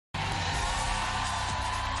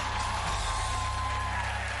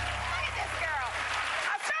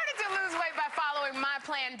following my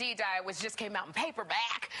Plan D diet, which just came out in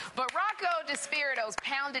paperback. But Rocco DiSpirito's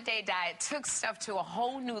pound-a-day diet took stuff to a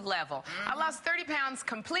whole new level. I lost 30 pounds,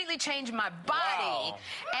 completely changed my body,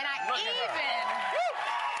 and I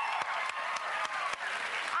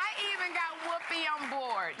even got Whoopi on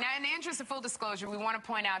board. Now, in the interest of full disclosure, we want to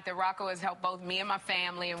point out that Rocco has helped both me and my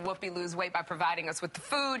family and Whoopi lose weight by providing us with the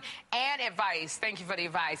food and advice. Thank you for the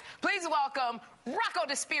advice. Please welcome Rocco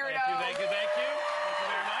DiSpirito. Thank you. Thank you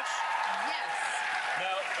very much. Yes.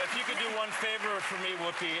 Now, if you could do one favor for me,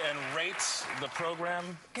 Whoopi, and rate the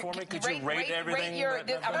program for me. Could you rate everything?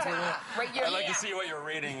 I'd like to see what your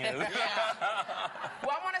rating is.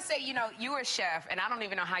 Well, I want to say, you know, you're a chef, and I don't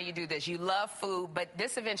even know how you do this. You love food, but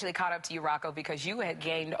this eventually caught up to you, Rocco, because you had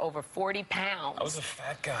gained over 40 pounds. I was a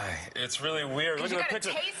fat guy. It's really weird. Look at the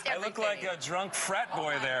picture. I look like a drunk frat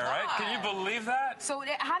boy there, right? Can you believe that? So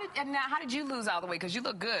how did you lose all the weight? Because you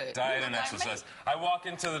look good. Diet and exercise. I walk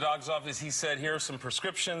into the doc's office. He said, "Here are some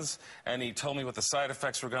prescriptions," and he told me what the side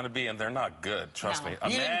effects were going to be, and they're not good. Trust me. A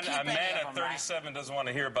man at 37 doesn't want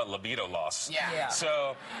to hear about libido loss. Yeah.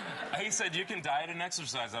 So he said, "You can diet and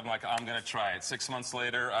exercise." I'm like, "I'm going to try it." 6 months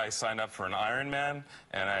later, I signed up for an Ironman,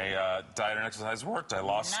 and I diet and exercise worked. I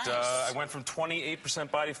lost. I went from 28%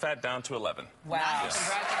 body fat down to 11. Wow! Yes.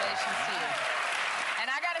 Congratulations to you. And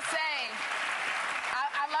I got to say,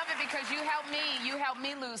 I love it because you helped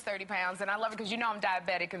me lose 30 pounds, and I love it because you know I'm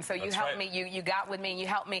diabetic, and so you helped me. You got with me, and you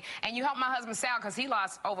helped me, and you helped my husband Sal because he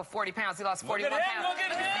lost over 40 pounds. He lost 41 pounds. Look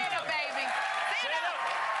at him! Stand up, baby. Stand up.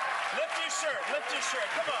 Lift your shirt. Lift your shirt.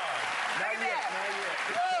 Come on. Not yet.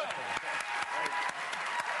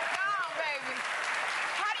 Come on, baby.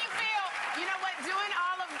 How do you feel? You know what? Doing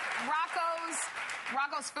all of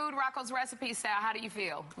Rocco's food, Rocco's recipes, Sal, how do you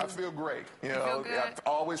feel? I feel great. You feel know, good? I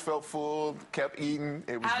always felt full, kept eating.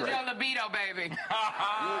 It was How's great. your libido, baby? We'll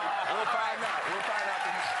find out. We'll find out.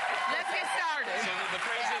 Let's get started. So the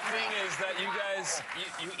crazy thing is that you guys,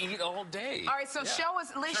 you eat all day. All right, so show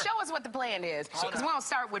us what the plan is. Because we're going to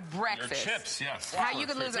start with breakfast. Your chips, yes. How you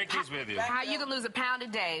can lose Take these with you. How you can lose a pound a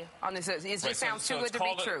day on this. It just sounds too good to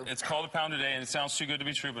be true. It's called a pound a day, and it sounds too good to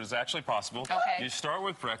be true, but it's actually possible. Okay. You start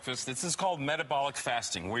with breakfast. This is called metabolic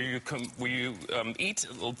fasting, where you eat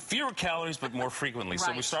fewer calories but more frequently.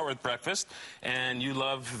 So we start with breakfast, and you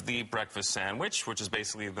love the breakfast sandwich, which is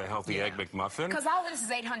basically the healthy egg McMuffin. Because all of this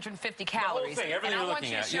is 850 calories. Everything and you're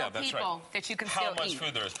looking at. Yeah, that's right. That you can how still much eat.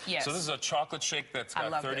 food there is. Yes. So this is a chocolate shake that's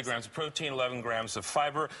got 30 grams of protein, 11 grams of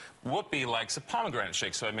fiber. Whoopi likes a pomegranate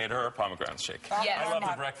shake, so I made her a pomegranate shake. Yes. I love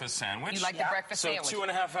the breakfast sandwich. You like the breakfast sandwich. So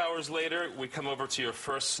 2.5 hours later, we come over to your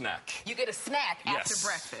first snack. You get a snack after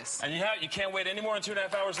breakfast. And you can't wait any more than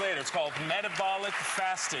 2.5 hours later. It's called metabolic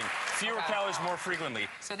fasting. Fewer calories more frequently.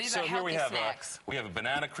 So these are healthy snacks. We have a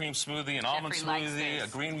banana cream smoothie, an almond smoothie, a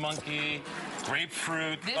green monkey,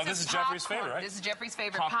 grapefruit. This is Jeffrey's favorite, right? This is Jeffrey's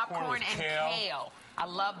favorite. Popcorn and kale. I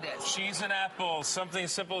love this. Cheese and apples. Something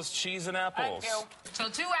as simple as cheese and apples. Thank you. So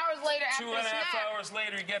 2 hours later after 2.5 hours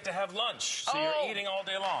later, you get to have lunch. So you're eating all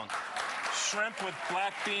day long. Shrimp with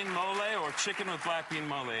black bean mole or chicken with black bean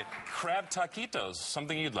mole. Crab taquitos,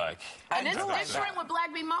 something you'd like. And this shrimp with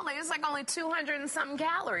black bean mole, it's like only 200 and something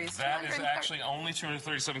calories. That is actually only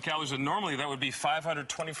 237 calories, and normally that would be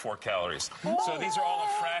 524 calories. So these are all a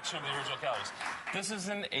fraction of the original calories. This is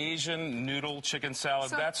an Asian noodle chicken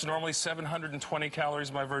salad. That's normally 720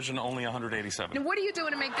 calories. My version only 187. Now, what are you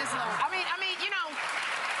doing to make this low? I mean, you know,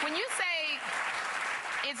 when you say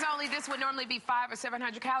this would normally be 500 or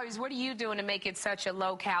 700 calories, what are you doing to make it such a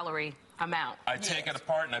low calorie amount? I take it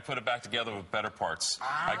apart and I put it back together with better parts.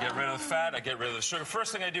 I get rid of the fat, I get rid of the sugar.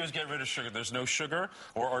 First thing I do is get rid of sugar. There's no sugar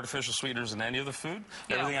or artificial sweeteners in any of the food.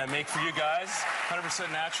 Everything I make for you guys,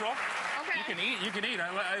 100% natural. Okay. You can eat.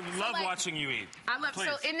 I love watching you eat.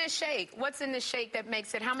 So in this shake, what's in this shake that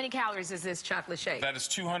makes it, how many calories is this chocolate shake? That is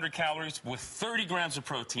 200 calories with 30 grams of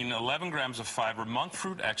protein, 11 grams of fiber, monk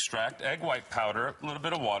fruit extract, egg white powder, a little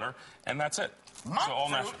bit of water, and that's it. Monk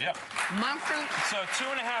fruit? Yep. Monk fruit? So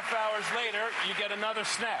 2.5 hours later, you get another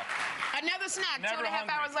snack. Another snack, Never 2.5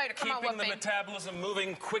 hours later. Come on, Keeping the metabolism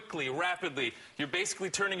moving quickly, rapidly. You're basically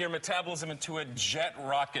turning your metabolism into a jet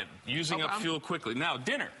rocket, using up fuel quickly. Now,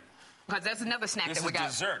 dinner. Because that's another snack that we got.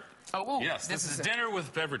 This is dessert. Oh, yes, this is dinner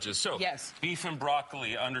with beverages. So, beef and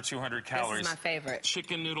broccoli, under 200 calories. This is my favorite.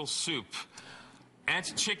 Chicken noodle soup.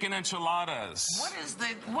 Chicken enchiladas.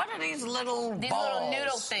 What are these little balls? These little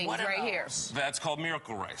noodle things right here. That's called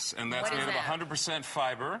miracle rice, and that's made of 100%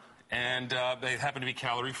 fiber. And they happen to be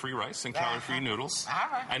calorie-free rice and calorie-free noodles. All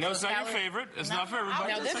right. I know it's not your favorite. It's not for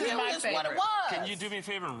everybody. No, this is my favorite. What it was. Can you do me a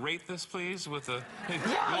favor and rate this, please, with a 1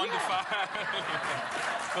 to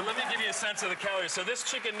 5? But let me give you a sense of the calories. So this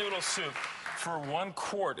chicken noodle soup, for 1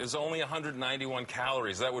 quart is only 191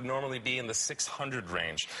 calories. That would normally be in the 600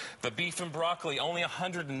 range. The beef and broccoli, only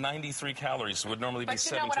 193 calories. Would normally be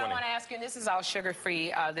 720. But you know what I want to ask you? And this is all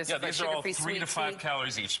sugar-free. These are all 3 to 5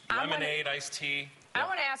 calories each. Lemonade, iced tea. I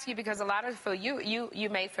want to ask you, because a lot of the food you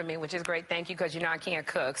made for me, which is great, thank you, because you know I can't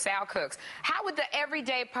cook. Sal cooks. How would the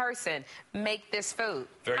everyday person make this food?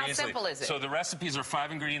 Very How easily. simple is it? So the recipes are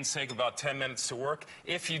 5 ingredients, take about 10 minutes to work.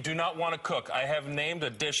 If you do not want to cook, I have named a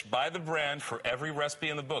dish by the brand for every recipe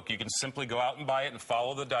in the book. You can simply go out and buy it and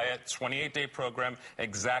follow the diet, 28-day program,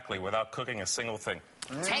 exactly, without cooking a single thing.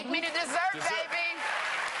 Take me to dessert, baby.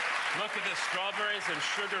 Look at this, strawberries and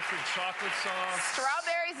sugar-free chocolate sauce.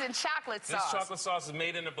 Strawberries and chocolate sauce. This chocolate sauce is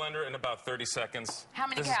made in a blender in about 30 seconds. How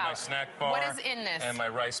many calories? This is my snack bar. What is in this? And my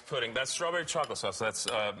rice pudding. That's strawberry chocolate sauce. That's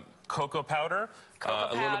cocoa powder,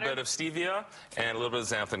 a little bit of stevia, and a little bit of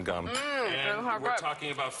xanthan gum. And we're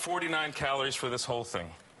talking about 49 calories for this whole thing.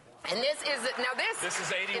 And this is, this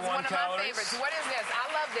is 81 one of calories. my favorites. What is this?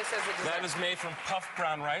 I love this as a dessert. That is made from puffed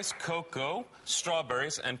brown rice, cocoa,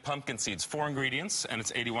 strawberries, and pumpkin seeds. 4 ingredients, and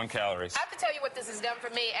it's 81 calories. I have to tell you what this has done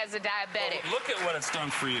for me as a diabetic. Well, look at what it's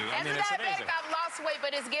done for you. As a diabetic, I've lost weight,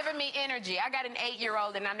 but it's given me energy. I got an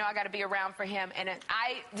 8-year-old, and I know I got to be around for him, and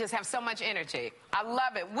I just have so much energy. I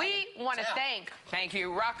love it. We want to thank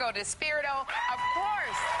you, Rocco DiSpirito. Of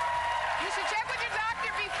course, you should check with your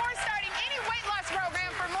doctor before starting any weight loss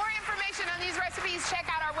program. For more information on these recipes, check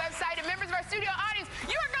out our website. And members of our studio